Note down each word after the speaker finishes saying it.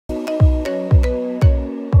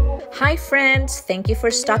Hi friends, thank you for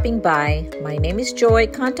stopping by. My name is Joy,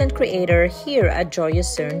 content creator here at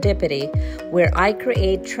Joyous Serendipity, where I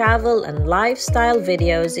create travel and lifestyle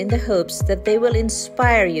videos in the hopes that they will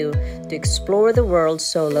inspire you to explore the world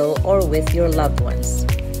solo or with your loved ones.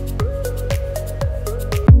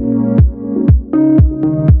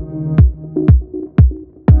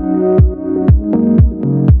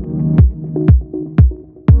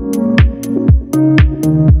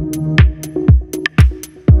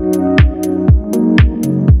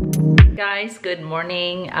 Good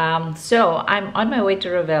morning. So I'm on my way to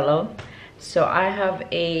Ravello. So I have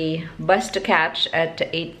a bus to catch at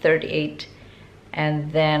 8:38,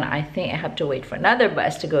 and then I think I have to wait for another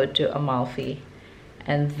bus to go to Amalfi,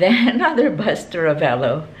 and then another bus to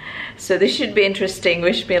Ravello. So this should be interesting.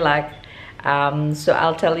 Wish me luck. So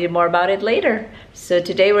I'll tell you more about it later. So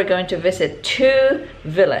today we're going to visit two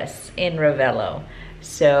villas in Ravello.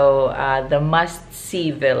 So the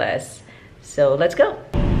must-see villas. So let's go.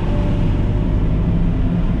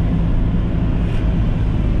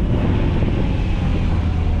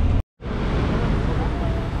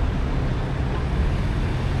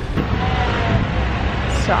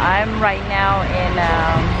 So I'm right now in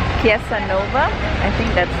Piazza Nova. I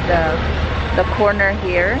think that's the corner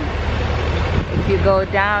here. If you go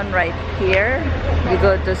down right here, you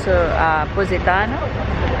go to Positano.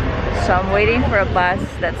 So I'm waiting for a bus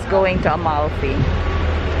that's going to Amalfi.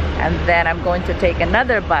 And then I'm going to take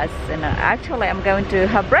another bus. And actually I'm going to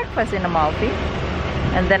have breakfast in Amalfi.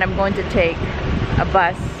 And then I'm going to take a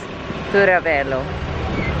bus to Ravello.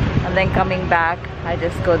 And then coming back, I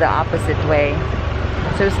just go the opposite way.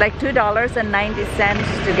 So it's like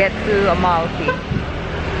 $2.90 to get to Amalfi.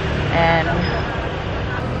 And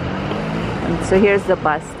so here's the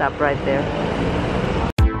bus stop right there.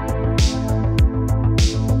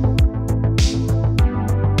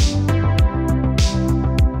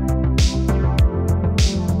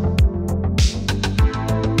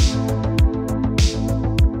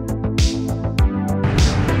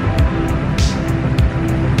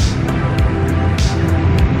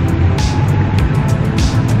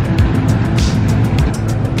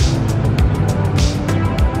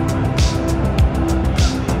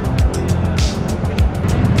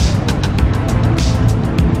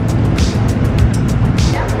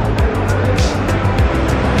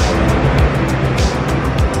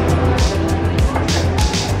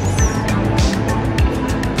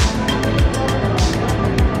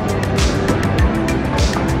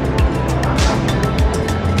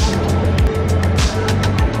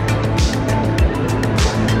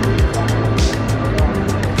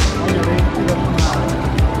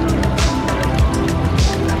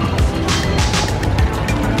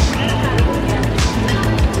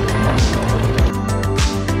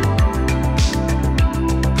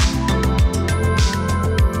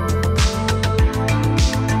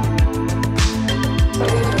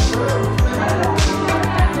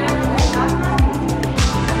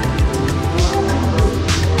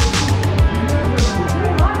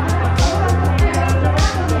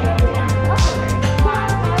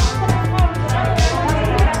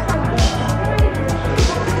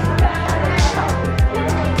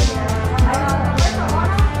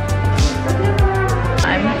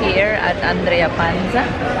 Andrea Panza.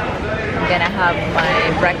 I'm gonna have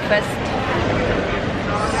my breakfast.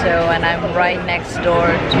 So, and I'm right next door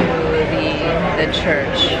to the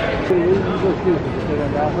church.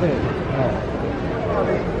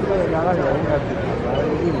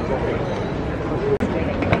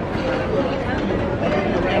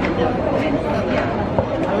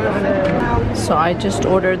 So I just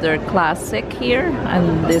ordered their classic here,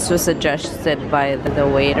 and this was suggested by the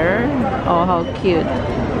waiter. Oh, how cute.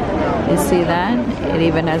 You see that? It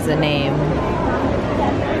even has a name.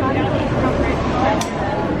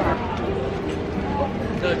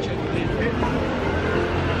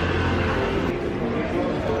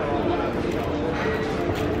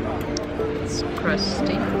 It's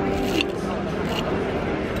crusty.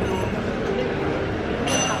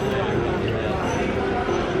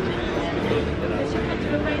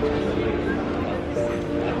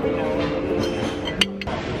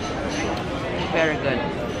 Very good.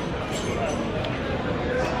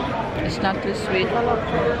 It's not too sweet.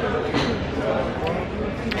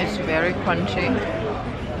 It's very crunchy,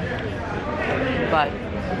 but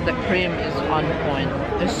the cream is on point.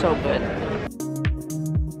 It's so good.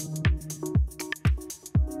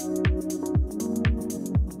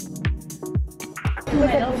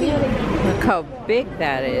 Look how big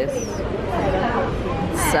that is.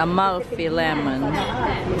 It's Amalfi lemon.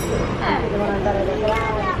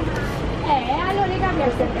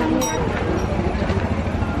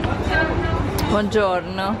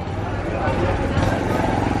 Buongiorno.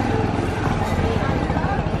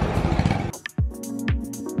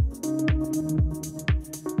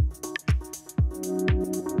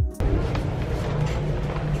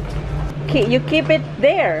 You keep it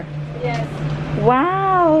there? Yes.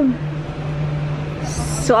 Wow.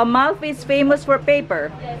 So Amalfi is famous for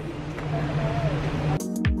paper? Yes.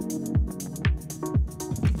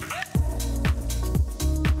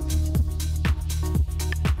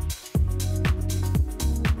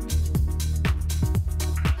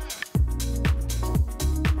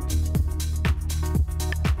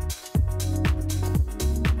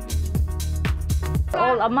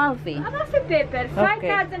 All Amalfi? Amalfi paper,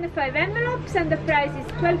 5,005 envelopes, and the price is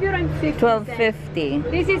 €12.50.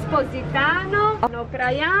 $12.50. This is Positano,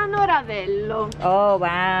 Praiano, Ravello. Oh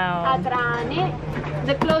wow. Atrani,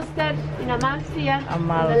 the cluster in Amalfi, on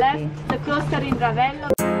Amalfi. the left, the cluster in Ravello.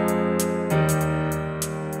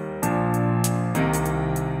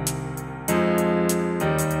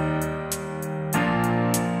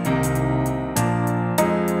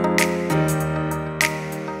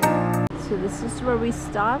 So this is where we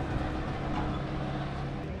stopped,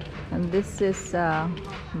 and this is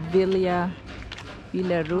Villa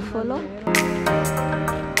Rufolo.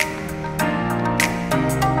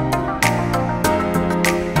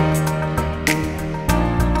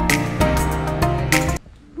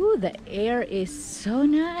 Ooh, the air is so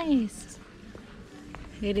nice.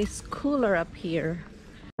 It is cooler up here.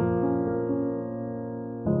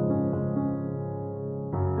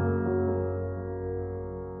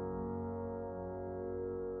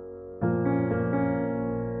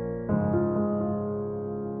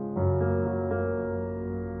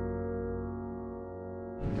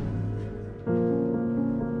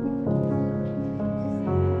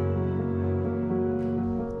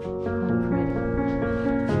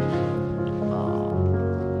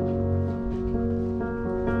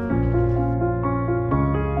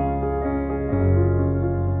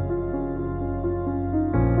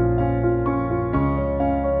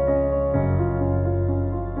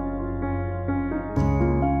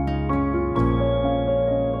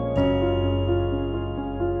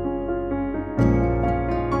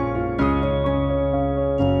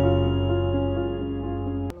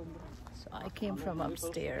 Came from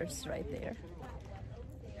upstairs right there,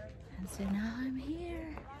 and so now I'm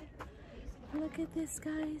here. Look at this,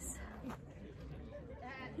 guys.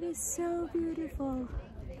 It is so beautiful.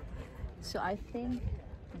 So I think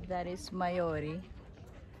that is Maiori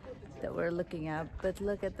that we're looking at, but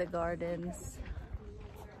look at the gardens.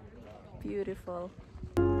 Beautiful.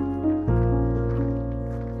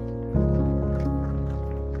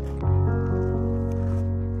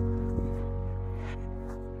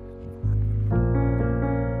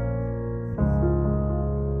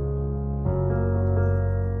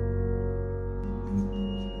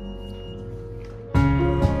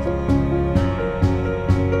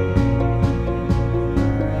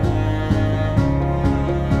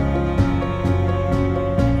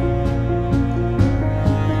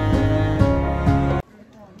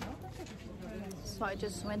 I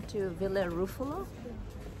just went to Villa Rufolo,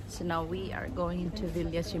 so now we are going to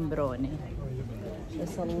Villa Cimbrone.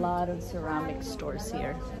 There's a lot of ceramic stores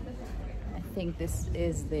here. I think this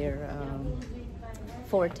is their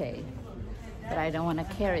forte, but I don't want to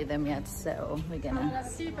carry them yet, so we're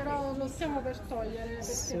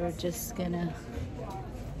just gonna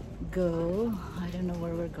go. I don't know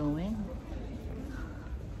where we're going.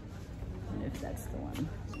 I don't know if that's the one.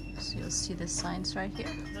 So you'll see the signs right here.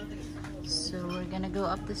 So we're gonna go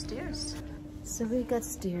up the stairs. So we got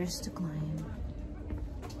stairs to climb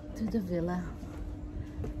to the villa.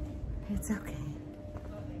 It's okay.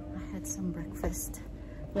 I had some breakfast.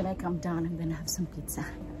 When I come down, I'm gonna have some pizza.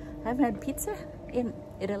 I haven't had pizza in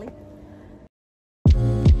Italy.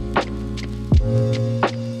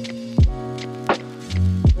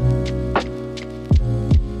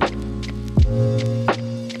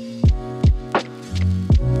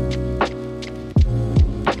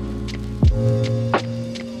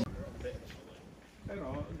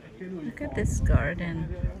 Look at this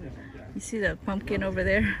garden. You see that pumpkin over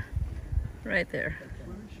there? Right there.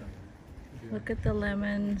 Look at the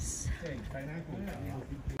lemons.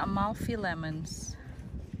 Amalfi lemons.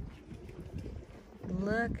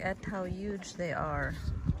 Look at how huge they are.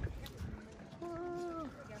 Whoa.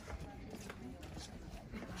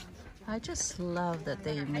 I just love that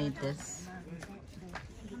they made this.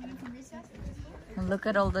 And look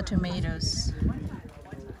at all the tomatoes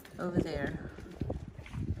over there.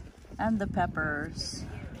 And the peppers.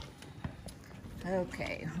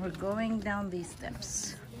 Okay, we're going down these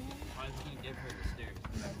steps.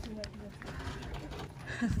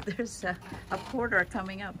 There's a porter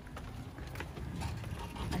coming up.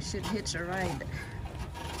 should hitch a ride.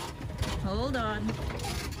 Hold on.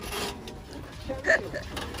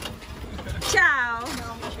 Ciao.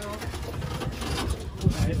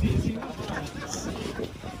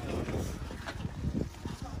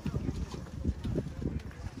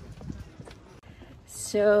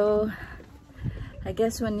 So I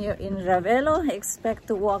guess when you're in Ravello, expect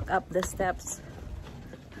to walk up the steps.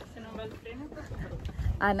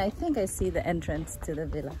 And I think I see the entrance to the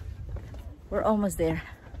villa. We're almost there.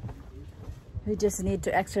 We just need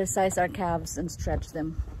to exercise our calves and stretch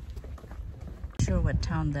them. Not sure what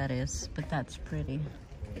town that is, but that's pretty.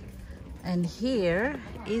 And here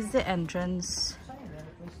is the entrance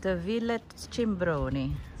to Villa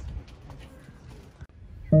Cimbrone.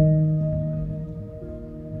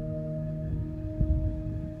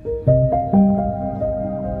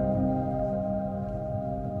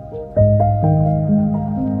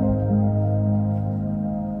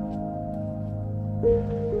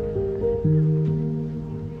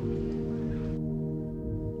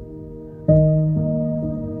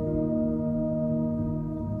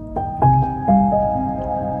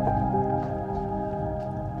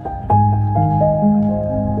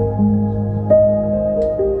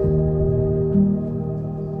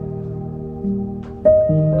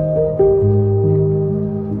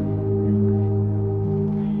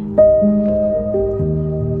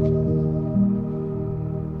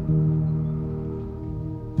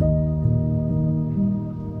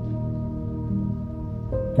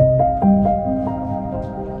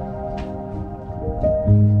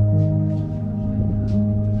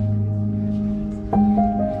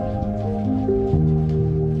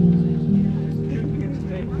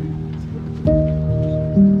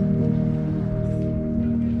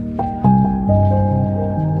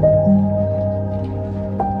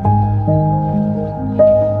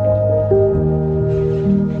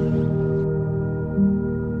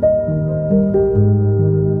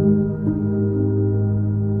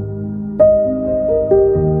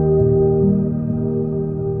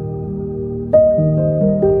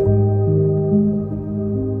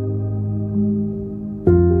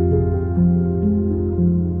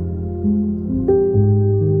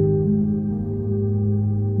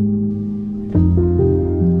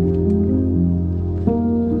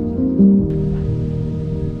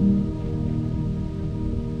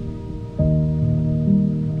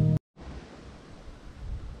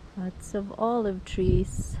 Lots of olive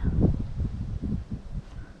trees.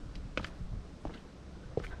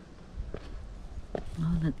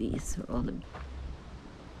 All of these are olive.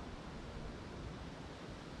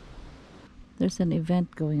 There's an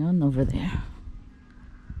event going on over there.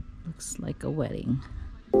 Looks like a wedding.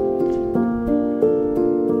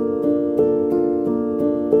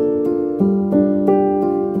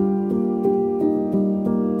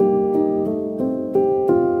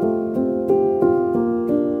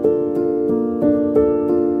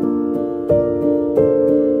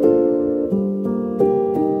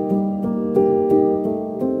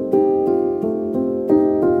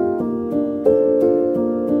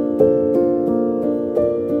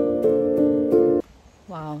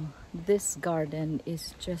 This garden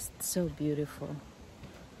is just so beautiful.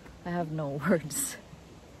 I have no words.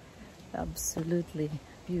 Absolutely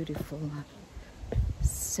beautiful.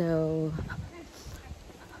 So I'm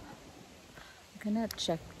gonna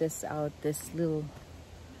check this out, this little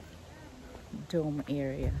dome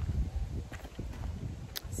area.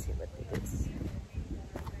 Let's see what it is.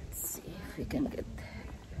 Let's see if we can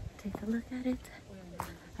take a look at it.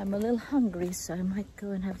 I'm a little hungry, so I might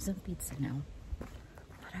go and have some pizza now.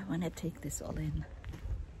 I want to take this all in.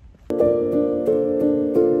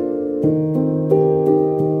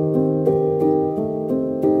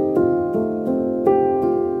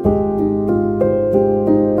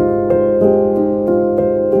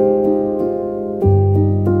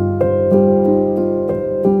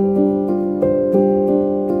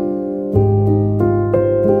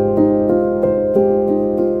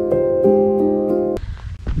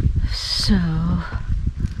 So,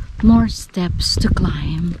 more steps to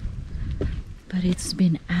climb. But it's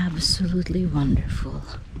been absolutely wonderful.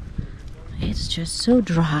 It's just so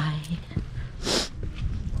dry.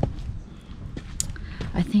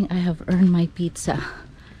 I think I have earned my pizza.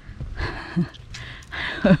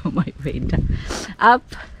 My way down.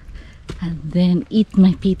 Up and then eat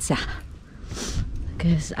my pizza.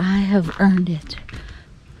 Because I have earned it.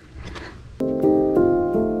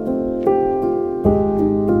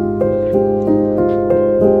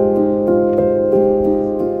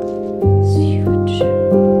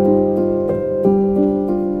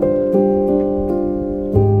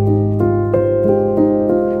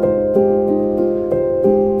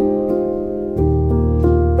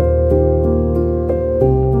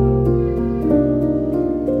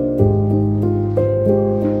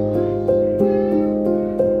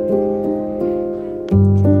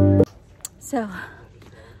 So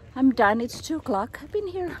I'm done. It's 2 o'clock. I've been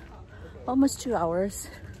here almost 2 hours,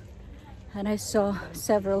 and I saw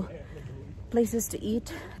several places to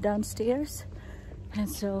eat downstairs, and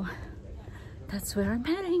so that's where I'm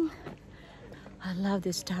heading. I love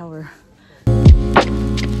this tower.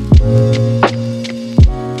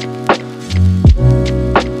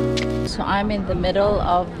 So I'm in the middle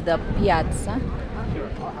of the piazza.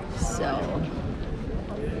 So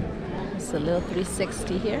it's a little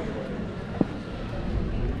 360 here.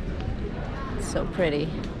 It's so pretty.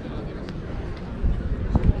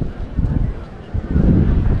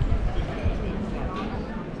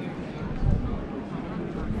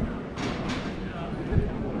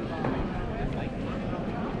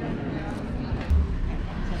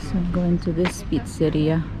 So I'm going to this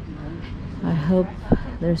pizzeria. I hope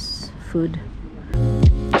there's food.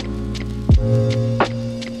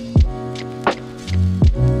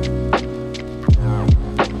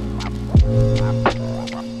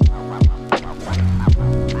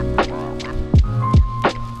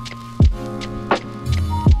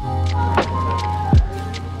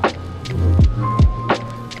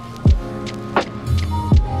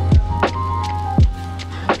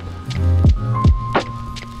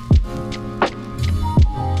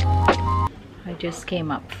 Just came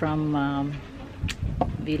up from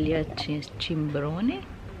Villa Cimbrone,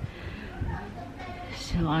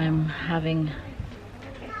 so I'm having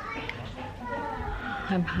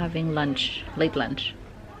lunch, late lunch.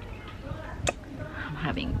 I'm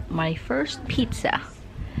having my first pizza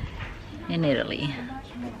in Italy,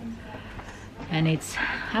 and it's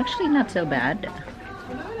actually not so bad,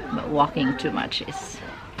 but walking too much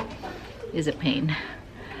is a pain.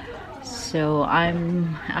 So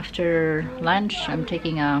after lunch, I'm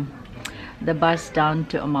taking the bus down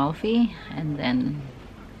to Amalfi, and then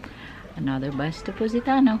another bus to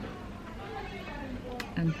Positano,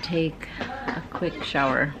 and take a quick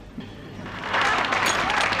shower.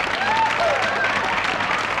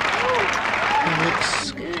 It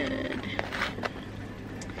looks good,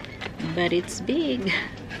 but it's big.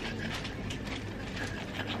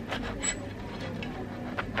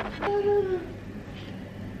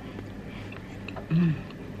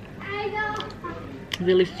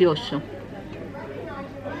 Delicioso.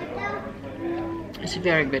 It's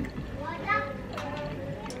very good.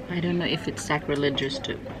 I don't know if it's sacrilegious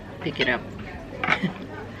to pick it up,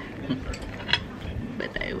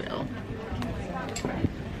 but I will.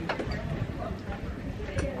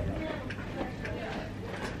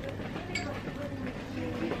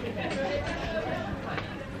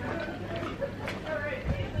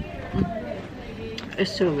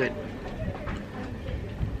 It's so good.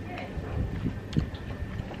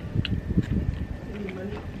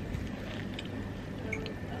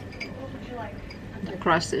 The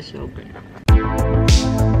crust is so good.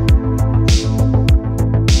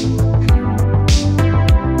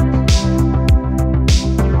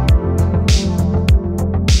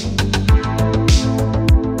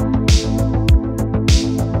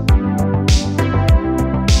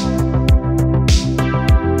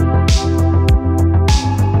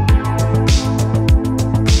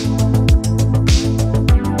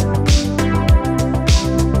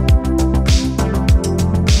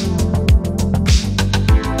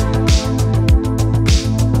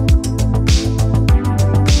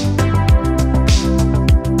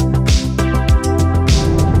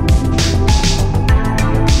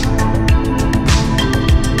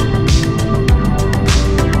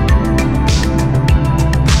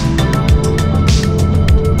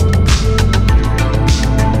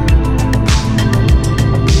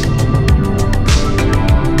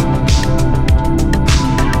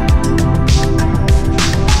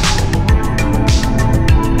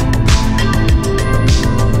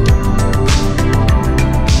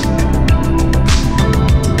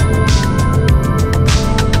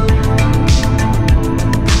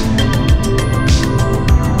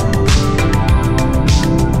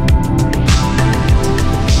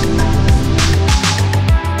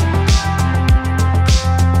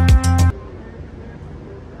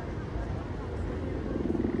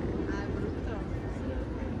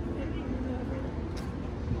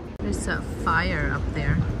 There's a fire up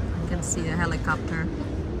there. I can see a helicopter.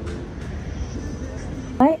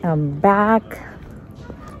 I am back.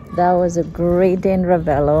 That was a great day in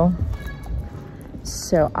Ravello.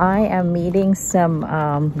 So I am meeting some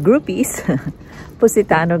groupies,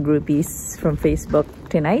 Positano groupies from Facebook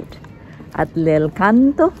tonight at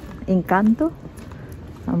Encanto.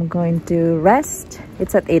 I'm going to rest.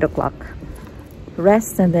 It's at 8 o'clock.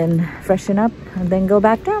 Rest and then freshen up and then go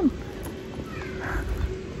back down.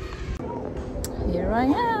 Here I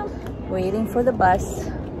am, waiting for the bus.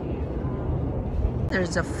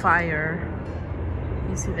 There's a fire.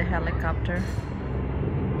 You see the helicopter.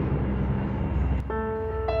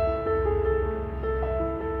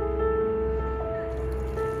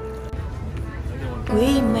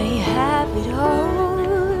 We may have it all,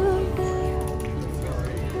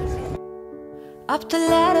 up the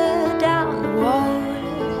ladder, down the wall,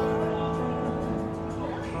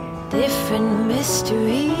 different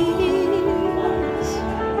mysteries,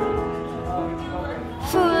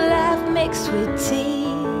 full life mixed with tea.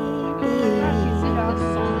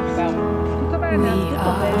 We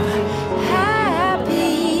are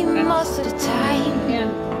happy most of the time.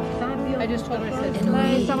 I just told her, I said, And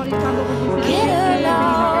we get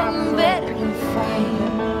along better than fine.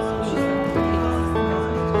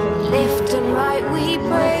 Left and right we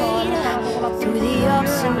braid, through the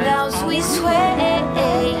ups and downs we sway.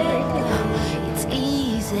 It's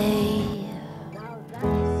easy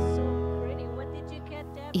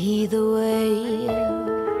either way.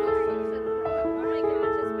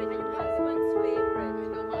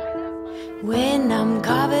 When I'm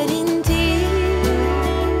covered in tears,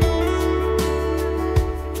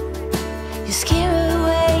 you scare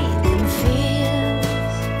away them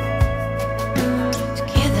fears.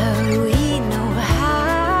 Together we know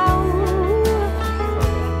how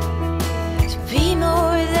to be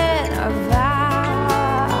more than our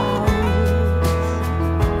vows.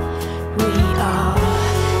 We are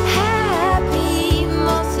happy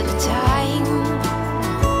most of the time,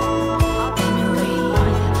 and we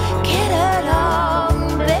get along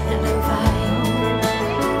better than fine.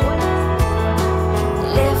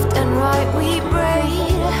 Left and right we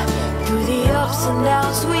braid, through the ups and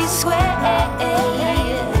downs we sway.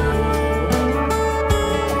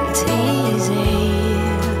 It's easy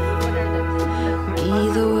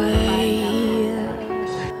either way.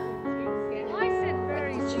 I said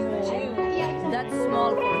very small. That's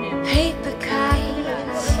small for him. Paper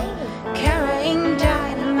kites carrying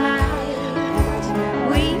dynamite.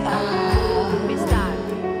 We are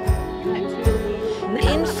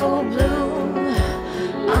in full bloom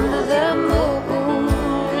under the moon.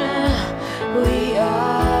 We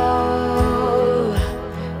are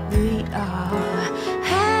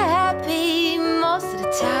happy most of the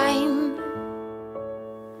time,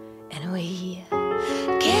 and we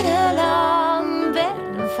get along better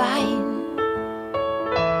than fine.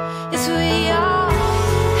 Yes, we are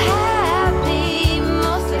happy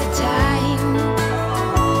most of the time.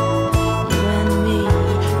 You and me,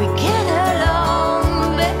 we get along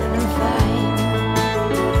better than fine.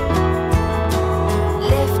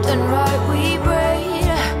 Left and right we braid,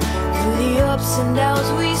 through the ups and downs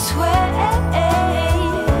we sway.